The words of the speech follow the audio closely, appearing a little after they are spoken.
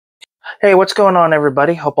Hey, what's going on,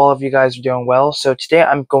 everybody? Hope all of you guys are doing well. So today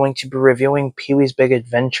I'm going to be reviewing Pee-wee's Big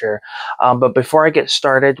Adventure. But before I get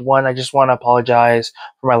started, I just want to apologize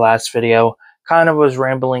for my last video. Kind of was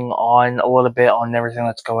rambling on a little bit on everything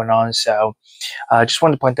that's going on, so I just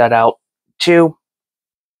wanted to point that out. Two,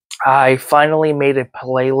 I finally made a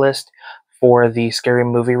playlist for the scary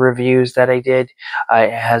movie reviews that I did.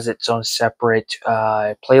 It has its own separate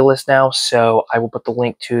playlist now, so I will put the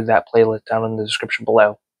link to that playlist down in the description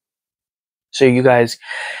below, so you guys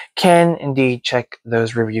can indeed check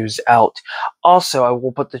those reviews out. Also, I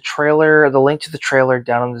will put the link to the trailer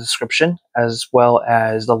down in the description, as well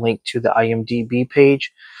as the link to the IMDb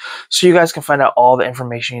page, so you guys can find out all the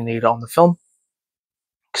information you need on the film.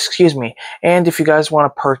 Excuse me. And if you guys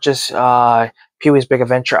want to purchase Pee-wee's Big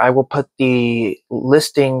Adventure, I will put the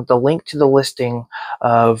link to the listing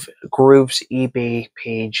of Groove's eBay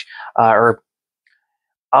page, or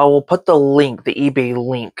I will put the eBay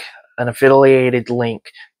link, an affiliated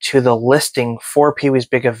link to the listing for Pee-wee's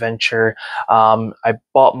Big Adventure. I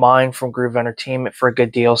bought mine from Groove Entertainment for a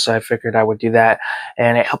good deal, so I figured I would do that,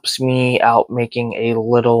 and it helps me out making a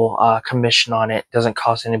little commission on it. Doesn't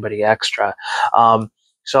cost anybody extra.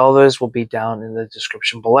 So all those will be down in the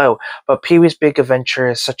description below. But Pee-wee's Big Adventure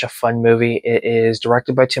is such a fun movie. It is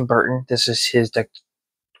directed by Tim Burton. This is his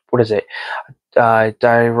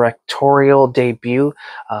directorial debut.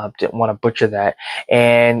 Didn't want to butcher that.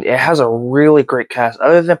 And it has a really great cast.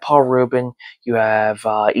 Other than Paul Rubin, you have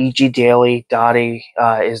E.G. Daily. Dottie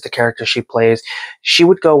is the character she plays. She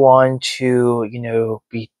would go on to,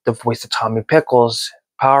 be the voice of Tommy Pickles,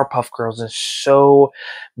 Powerpuff Girls, and so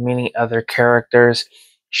many other characters.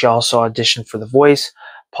 She also auditioned for The Voice.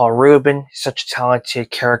 Paul Rubin, such a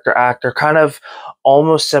talented character actor, kind of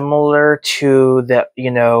almost similar to the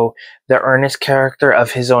Ernest character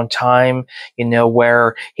of his own time,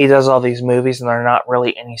 where he does all these movies and they're not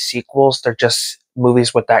really any sequels. They're just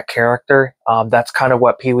movies with that character. That's kind of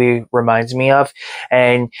what Pee-wee reminds me of.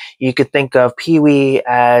 And you could think of Pee-wee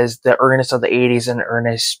as the Ernest of the 80s and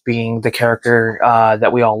Ernest being the character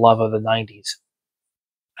that we all love of the 90s.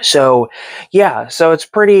 So, yeah, so it's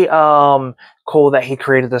pretty cool that he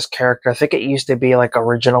created this character. I think it used to be like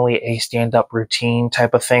originally a stand-up routine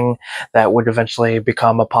type of thing that would eventually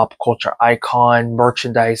become a pop culture icon,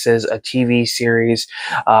 merchandises, a TV series,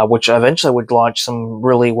 which eventually would launch some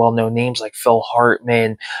really well-known names like Phil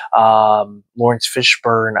Hartman, Lawrence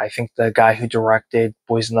Fishburne, I think the guy who directed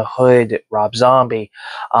Boys in the Hood, Rob Zombie.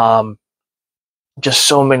 Just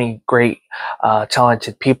so many great,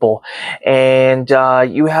 talented people. And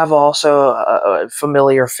you have also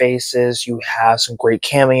familiar faces. You have some great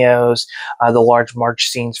cameos. The Large March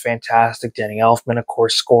scene's fantastic. Danny Elfman, of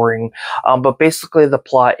course, scoring. But basically the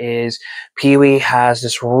plot is Pee-wee has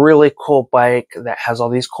this really cool bike that has all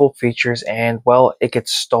these cool features, and, well, it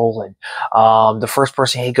gets stolen. The first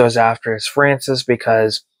person he goes after is Francis,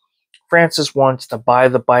 because Francis wants to buy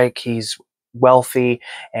the bike. He's wealthy,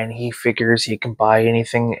 and he figures he can buy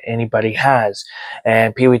anything anybody has.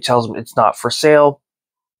 And Pee-wee tells him it's not for sale.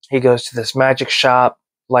 He goes to this magic shop,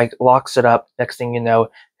 locks it up. Next thing you know,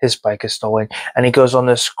 his bike is stolen, and he goes on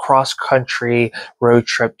this cross-country road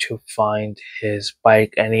trip to find his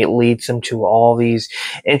bike, and it leads him to all these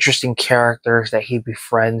interesting characters that he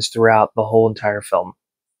befriends throughout the whole entire film.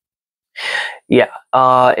 Yeah,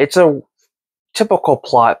 it's a typical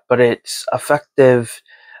plot, but it's effective.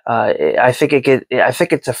 I think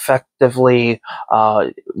it's effectively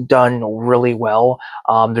done really well.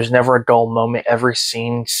 There's never a dull moment. Every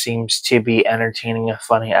scene seems to be entertaining and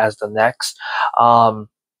funny as the next.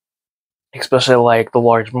 Especially like the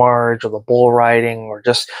Large March or the bull riding, or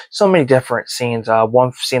just so many different scenes.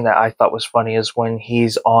 One scene that I thought was funny is when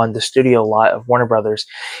he's on the studio lot of Warner Brothers.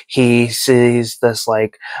 He sees this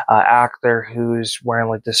actor who's wearing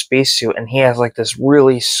like this spacesuit, and he has like this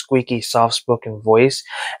really squeaky, soft-spoken voice.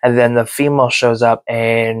 And then the female shows up,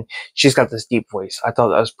 and she's got this deep voice. I thought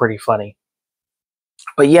that was pretty funny.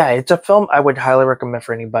 But yeah, it's a film I would highly recommend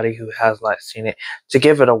for anybody who has not seen it to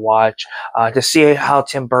give it a watch, to see how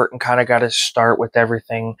Tim Burton kind of got his start with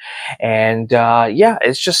everything. And yeah,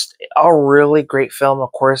 it's just a really great film.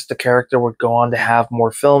 Of course, the character would go on to have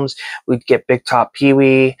more films. We'd get Big Top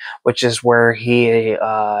Pee-wee, which is where he,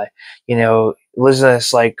 lives in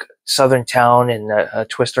this southern town, and a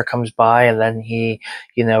twister comes by, and then he,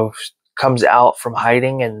 comes out from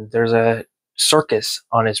hiding, and there's a circus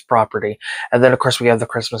on his property. And then, of course, we have the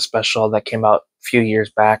Christmas special that came out a few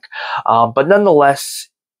years back. But nonetheless,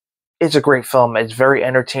 it's a great film. It's very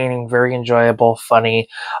entertaining, very enjoyable, funny.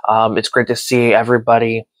 It's great to see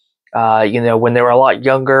everybody, when they were a lot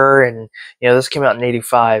younger. And, this came out in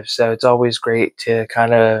 '85. So it's always great to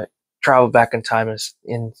kind of travel back in time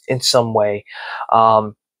in some way.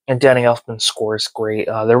 And Danny Elfman's score is great.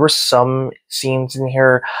 There were some scenes in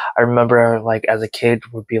here I remember, like as a kid,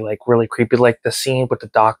 would be like really creepy, like the scene with the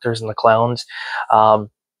doctors and the clowns.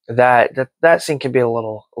 That scene can be a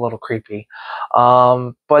little creepy,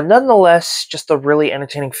 but nonetheless, just a really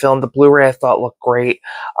entertaining film. The Blu-ray I thought looked great.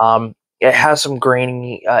 It has some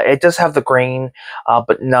grainy. It does have the grain,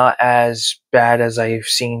 but not as bad as I've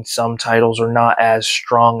seen some titles, or not as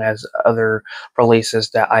strong as other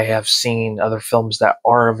releases that I have seen, other films that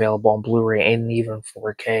are available on Blu-ray and even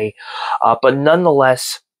 4K. But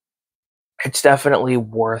nonetheless, it's definitely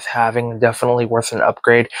worth having, definitely worth an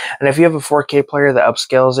upgrade. And if you have a 4K player that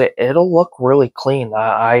upscales it, it'll look really clean.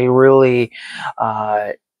 I really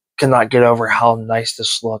cannot get over how nice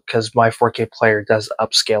this looked, because my 4K player does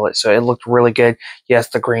upscale it. So it looked really good. Yes,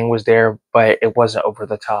 the green was there, but it wasn't over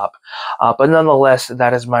the top. But nonetheless,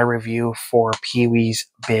 that is my review for Pee-wee's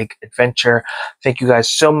Big Adventure. Thank you guys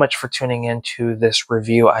so much for tuning in to this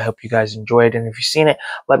review. I hope you guys enjoyed. And if you've seen it,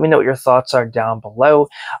 let me know what your thoughts are down below.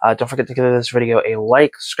 Don't forget to give this video a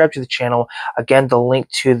like, subscribe to the channel. Again, the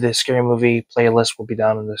link to the Scary Movie playlist will be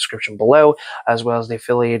down in the description below, as well as the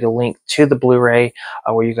affiliated link to the Blu-ray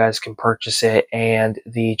where you guys can purchase it, and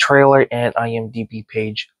the trailer and IMDb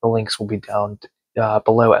page. The links will be down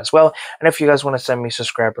below as well. And if you guys want to send me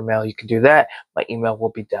subscriber mail, you can do that. My email will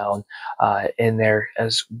be down in there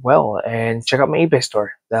as well. And check out my eBay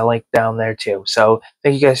store. That link down there too. So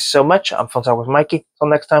thank you guys so much. I'm Film Talk with Mikey.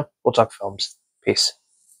 Until next time, we'll talk films. Peace.